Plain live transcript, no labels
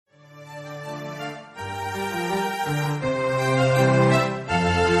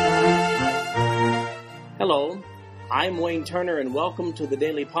I'm Wayne Turner, and welcome to the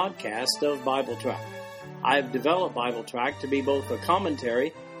daily podcast of Bible Track. I've developed Bible Track to be both a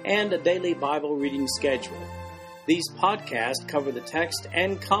commentary and a daily Bible reading schedule. These podcasts cover the text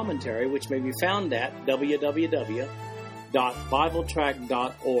and commentary, which may be found at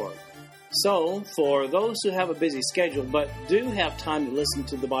www.bibletrack.org. So, for those who have a busy schedule but do have time to listen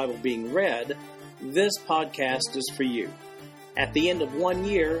to the Bible being read, this podcast is for you. At the end of 1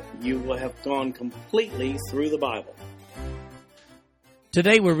 year, you will have gone completely through the Bible.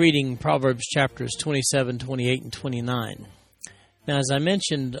 Today we're reading Proverbs chapters 27, 28, and 29. Now, as I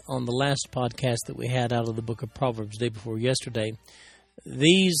mentioned on the last podcast that we had out of the book of Proverbs day before yesterday,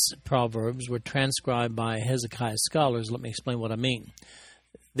 these Proverbs were transcribed by Hezekiah scholars. Let me explain what I mean.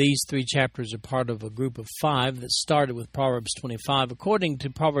 These 3 chapters are part of a group of 5 that started with Proverbs 25. According to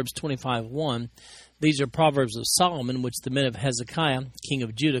Proverbs 25:1, these are Proverbs of Solomon, which the men of Hezekiah, king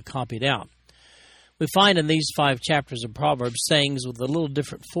of Judah, copied out. We find in these 5 chapters of Proverbs sayings with a little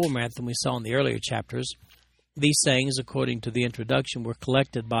different format than we saw in the earlier chapters. These sayings, according to the introduction, were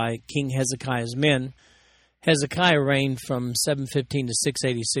collected by King Hezekiah's men. Hezekiah reigned from 715 to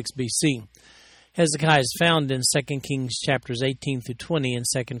 686 B.C. Hezekiah is found in 2 Kings chapters 18 through 20 and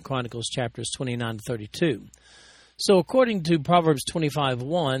 2 Chronicles chapters 29 to 32. So according to Proverbs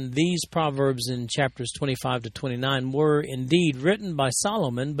 25:1, these Proverbs in chapters 25 to 29 were indeed written by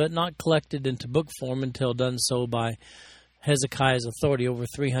Solomon, but not collected into book form until done so by Hezekiah's authority over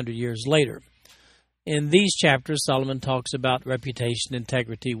 300 years later. In these chapters, Solomon talks about reputation,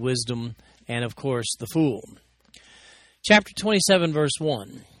 integrity, wisdom, and of course, the fool. Chapter 27, verse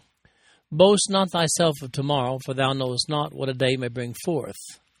 1. Boast not thyself of tomorrow, for thou knowest not what a day may bring forth.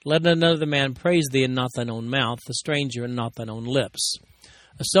 Let another man praise thee, and not thine own mouth, a stranger, and not thine own lips.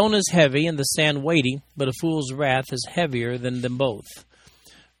 A stone is heavy, and the sand weighty, but a fool's wrath is heavier than them both.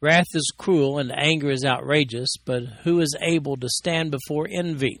 Wrath is cruel, and anger is outrageous, but who is able to stand before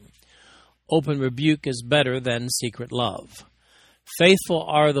envy? Open rebuke is better than secret love. Faithful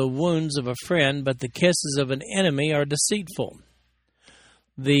are the wounds of a friend, but the kisses of an enemy are deceitful.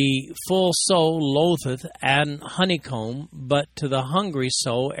 The full soul loatheth an honeycomb, but to the hungry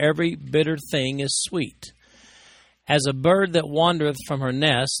soul every bitter thing is sweet. As a bird that wandereth from her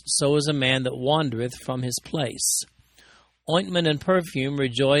nest, so is a man that wandereth from his place. Ointment and perfume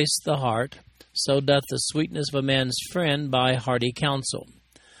rejoice the heart, so doth the sweetness of a man's friend by hearty counsel.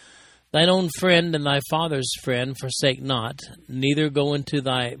 Thine own friend and thy father's friend forsake not, neither go into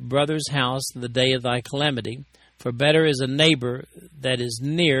thy brother's house in the day of thy calamity. For better is a neighbor that is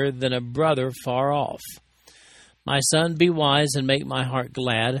near than a brother far off. My son, be wise and make my heart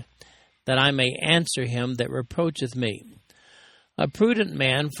glad, that I may answer him that reproacheth me. A prudent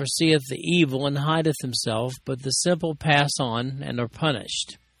man foreseeth the evil and hideth himself, but the simple pass on and are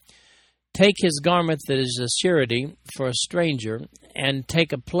punished. Take his garment that is a surety for a stranger, and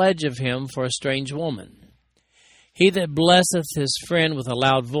take a pledge of him for a strange woman. He that blesseth his friend with a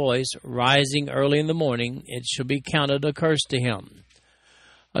loud voice, rising early in the morning, it shall be counted a curse to him.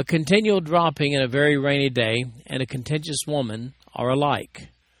 A continual dropping in a very rainy day, and a contentious woman are alike.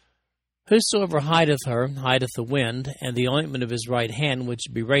 Whosoever hideth her, hideth the wind, and the ointment of his right hand, which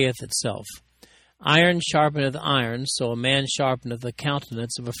bewrayeth itself. Iron sharpeneth iron, so a man sharpeneth the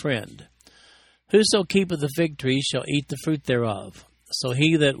countenance of a friend. Whoso keepeth the fig tree shall eat the fruit thereof, so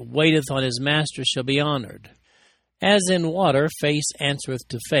he that waiteth on his master shall be honored. As in water face answereth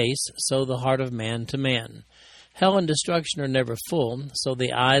to face, so the heart of man to man. Hell and destruction are never full, so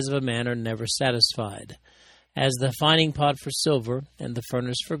the eyes of a man are never satisfied. As the fining pot for silver, and the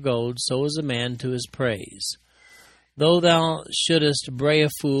furnace for gold, so is a man to his praise. Though thou shouldest bray a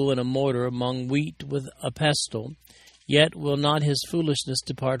fool in a mortar among wheat with a pestle, yet will not his foolishness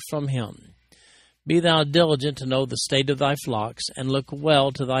depart from him. Be thou diligent to know the state of thy flocks, and look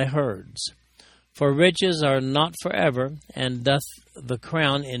well to thy herds. For riches are not forever, and doth the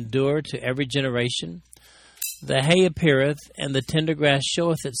crown endure to every generation? The hay appeareth, and the tender grass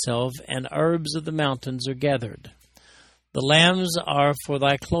showeth itself, and herbs of the mountains are gathered. The lambs are for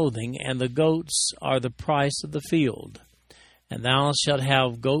thy clothing, and the goats are the price of the field. And thou shalt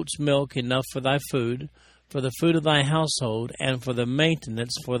have goat's milk enough for thy food, for the food of thy household, and for the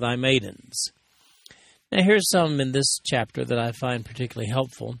maintenance for thy maidens. Now here's some in this chapter that I find particularly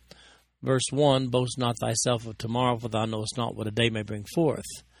helpful. Verse 1, boast not thyself of tomorrow, for thou knowest not what a day may bring forth.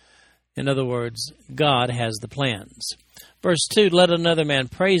 In other words, God has the plans. Verse 2, let another man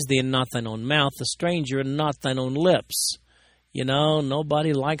praise thee, and not thine own mouth, a stranger, and not thine own lips. You know,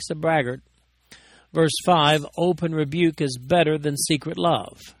 nobody likes a braggart. Verse 5, open rebuke is better than secret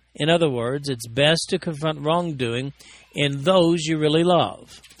love. In other words, it's best to confront wrongdoing in those you really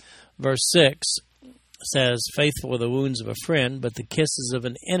love. Verse 6, says, "Faithful are the wounds of a friend, but the kisses of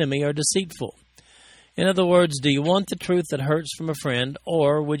an enemy are deceitful." In other words, do you want the truth that hurts from a friend,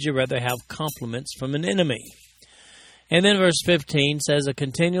 or would you rather have compliments from an enemy? And then verse 15 says, "A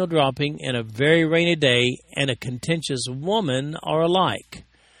continual dropping and a very rainy day and a contentious woman are alike."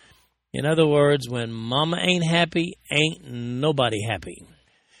 In other words, when mama ain't happy, ain't nobody happy.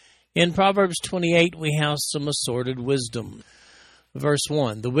 In Proverbs 28, we have some assorted wisdom. Verse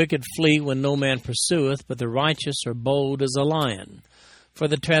 1, "The wicked flee when no man pursueth, but the righteous are bold as a lion. For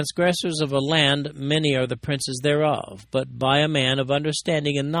the transgressors of a land, many are the princes thereof, but by a man of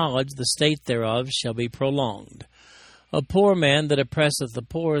understanding and knowledge the state thereof shall be prolonged. A poor man that oppresseth the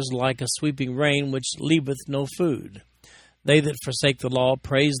poor is like a sweeping rain which leaveth no food. They that forsake the law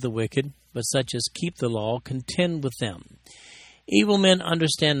praise the wicked, but such as keep the law contend with them. Evil men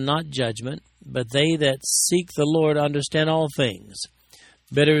understand not judgment, but they that seek the Lord understand all things.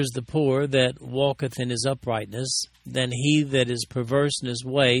 Better is the poor that walketh in his uprightness than he that is perverse in his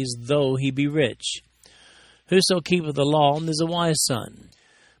ways, though he be rich. Whoso keepeth the law is a wise son,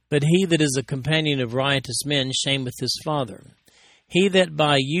 but he that is a companion of riotous men shameth his father. He that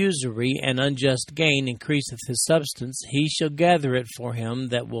by usury and unjust gain increaseth his substance, he shall gather it for him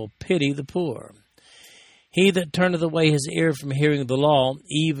that will pity the poor. He that turneth away his ear from hearing the law,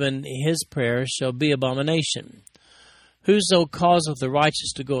 even his prayer shall be abomination. Whoso causeth the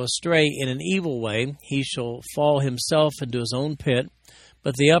righteous to go astray in an evil way, he shall fall himself into his own pit,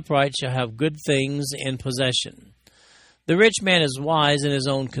 but the upright shall have good things in possession. The rich man is wise in his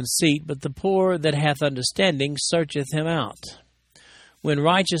own conceit, but the poor that hath understanding searcheth him out. When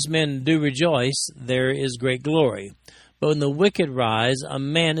righteous men do rejoice, there is great glory, but when the wicked rise, a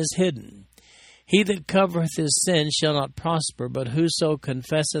man is hidden. He that covereth his sins shall not prosper, but whoso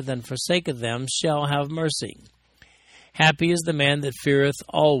confesseth and forsaketh them shall have mercy. Happy is the man that feareth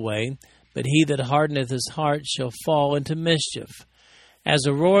alway, but he that hardeneth his heart shall fall into mischief. As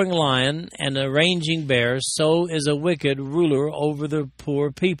a roaring lion and a raging bear, so is a wicked ruler over the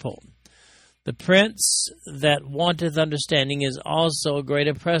poor people. The prince that wanteth understanding is also a great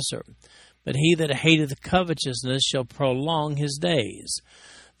oppressor, but he that hateth covetousness shall prolong his days.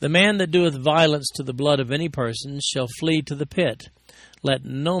 The man that doeth violence to the blood of any person shall flee to the pit. Let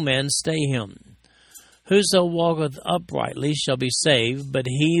no man stay him. Whoso walketh uprightly shall be saved, but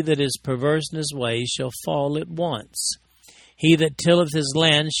he that is perverse in his ways shall fall at once. He that tilleth his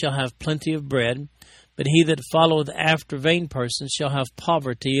land shall have plenty of bread, but he that followeth after vain persons shall have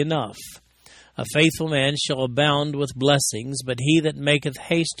poverty enough. A faithful man shall abound with blessings, but he that maketh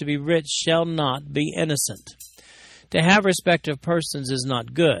haste to be rich shall not be innocent. To have respect of persons is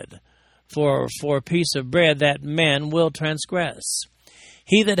not good, for a piece of bread that man will transgress.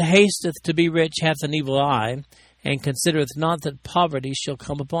 He that hasteth to be rich hath an evil eye, and considereth not that poverty shall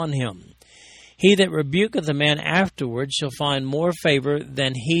come upon him. He that rebuketh a man afterward shall find more favor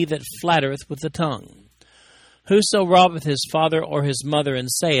than he that flattereth with the tongue. Whoso robbeth his father or his mother and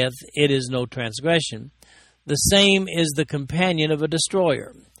saith, It is no transgression, the same is the companion of a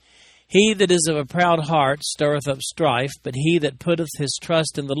destroyer. He that is of a proud heart stirreth up strife, but he that putteth his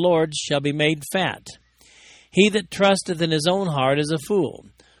trust in the Lord shall be made fat. He that trusteth in his own heart is a fool,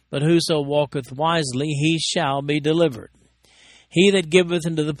 but whoso walketh wisely, he shall be delivered. He that giveth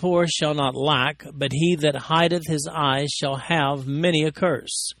unto the poor shall not lack, but he that hideth his eyes shall have many a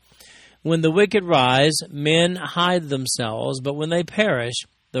curse. When the wicked rise, men hide themselves, but when they perish,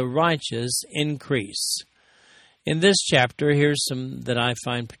 the righteous increase. In this chapter, here's some that I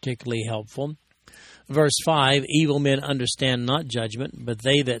find particularly helpful. Verse 5, evil men understand not judgment, but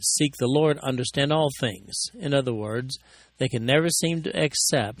they that seek the Lord understand all things. In other words, they can never seem to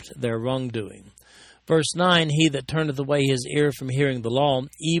accept their wrongdoing. Verse 9, he that turneth away his ear from hearing the law,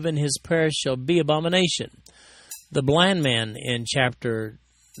 even his prayers shall be abomination. The blind man in chapter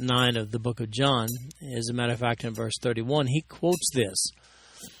 9 of the book of John, as a matter of fact, in verse 31, he quotes this.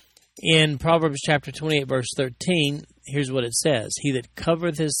 In Proverbs chapter 28, verse 13, here's what it says. He that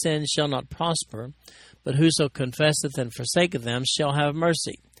covereth his sins shall not prosper, but whoso confesseth and forsaketh them shall have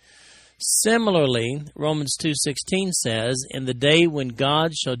mercy. Similarly, Romans 2:16 says, In the day when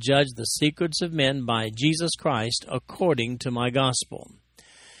God shall judge the secrets of men by Jesus Christ according to my gospel.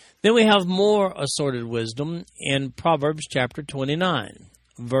 Then we have more assorted wisdom in Proverbs chapter 29,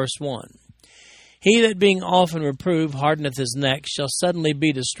 verse 1. He that being often reproved hardeneth his neck shall suddenly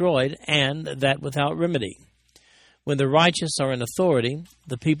be destroyed, and that without remedy. When the righteous are in authority,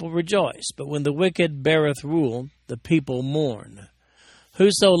 the people rejoice, but when the wicked beareth rule, the people mourn.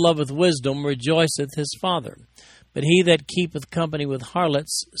 Whoso loveth wisdom rejoiceth his father, but he that keepeth company with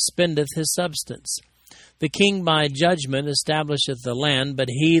harlots spendeth his substance. The king by judgment establisheth the land, but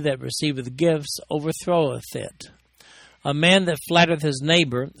he that receiveth gifts overthroweth it. A man that flattereth his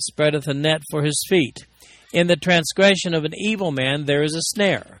neighbor spreadeth a net for his feet. In the transgression of an evil man there is a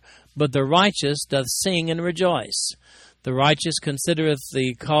snare, but the righteous doth sing and rejoice. The righteous considereth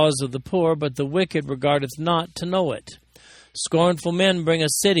the cause of the poor, but the wicked regardeth not to know it. Scornful men bring a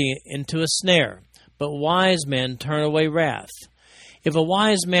city into a snare, but wise men turn away wrath. If a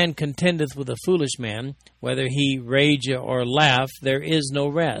wise man contendeth with a foolish man, whether he rage or laugh, there is no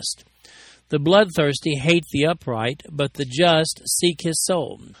rest. The bloodthirsty hate the upright, but the just seek his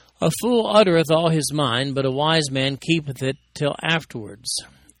soul. A fool uttereth all his mind, but a wise man keepeth it till afterwards.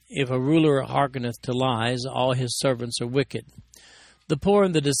 If a ruler hearkeneth to lies, all his servants are wicked. The poor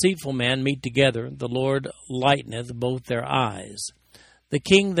and the deceitful man meet together, the Lord lighteneth both their eyes. The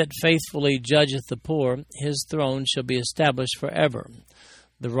king that faithfully judgeth the poor, his throne shall be established forever.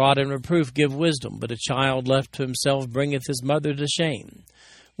 The rod and reproof give wisdom, but a child left to himself bringeth his mother to shame.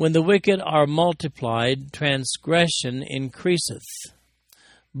 When the wicked are multiplied, transgression increaseth,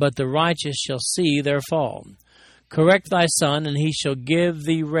 but the righteous shall see their fall. Correct thy son, and he shall give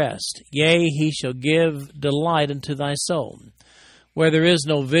thee rest. Yea, he shall give delight unto thy soul. Where there is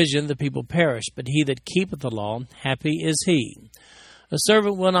no vision, the people perish, but he that keepeth the law, happy is he. A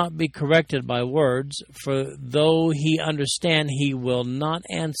servant will not be corrected by words, for though he understand, he will not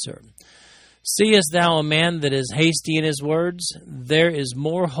answer. Seest thou a man that is hasty in his words? There is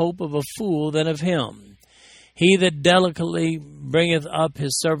more hope of a fool than of him. He that delicately bringeth up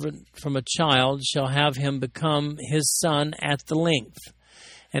his servant from a child shall have him become his son at the length.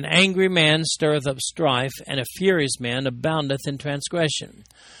 An angry man stirreth up strife, and a furious man aboundeth in transgression.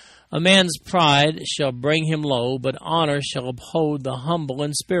 A man's pride shall bring him low, but honor shall uphold the humble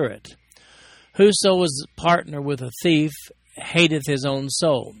in spirit. Whoso is partner with a thief hateth his own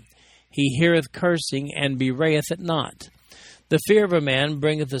soul. He heareth cursing, and bewrayeth it not. The fear of a man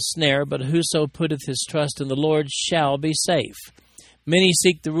bringeth a snare, but whoso putteth his trust in the Lord shall be safe. Many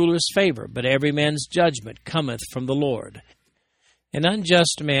seek the ruler's favor, but every man's judgment cometh from the Lord. An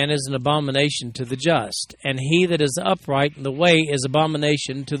unjust man is an abomination to the just, and he that is upright in the way is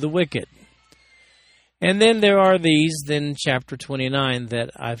abomination to the wicked. And then there are these, in chapter 29,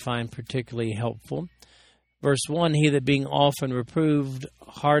 that I find particularly helpful. Verse 1, he that being often reproved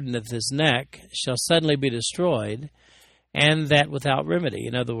hardeneth his neck shall suddenly be destroyed, and that without remedy.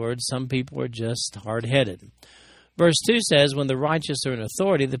 In other words, some people are just hard-headed. Verse 2 says, when the righteous are in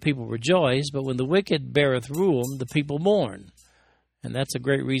authority, the people rejoice, but when the wicked beareth rule, the people mourn. And that's a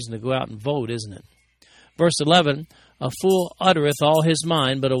great reason to go out and vote, isn't it? Verse 11, a fool uttereth all his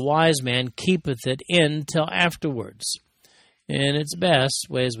mind, but a wise man keepeth it in till afterwards. And it's best,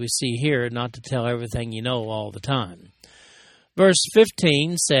 as we see here, not to tell everything you know all the time. Verse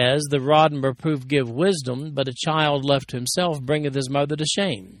 15 says, the rod and reproof give wisdom, but a child left to himself bringeth his mother to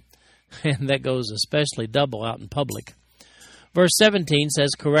shame. And that goes especially double out in public. Verse 17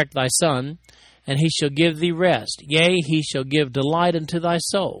 says, correct thy son, and he shall give thee rest. Yea, he shall give delight unto thy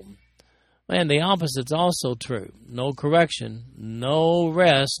soul. And the opposite's also true. No correction, no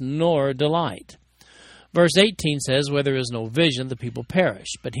rest, nor delight. Verse 18 says, where there is no vision, the people perish.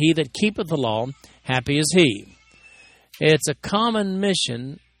 But he that keepeth the law, happy is he. It's a common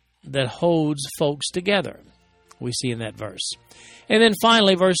mission that holds folks together, we see in that verse. And then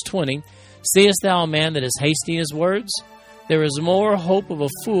finally, verse 20, seest thou a man that is hasty in his words? There is more hope of a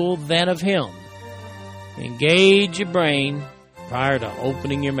fool than of him. Engage your brain prior to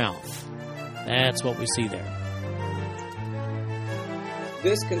opening your mouth. That's what we see there.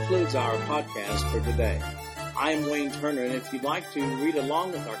 This concludes our podcast for today. I'm Wayne Turner, and if you'd like to read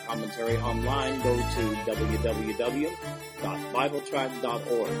along with our commentary online, go to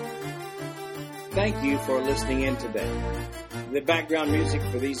www.bibletrack.org. Thank you for listening in today. The background music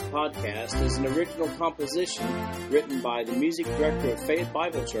for these podcasts is an original composition written by the music director of Faith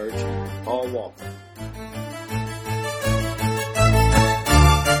Bible Church, Paul Walker.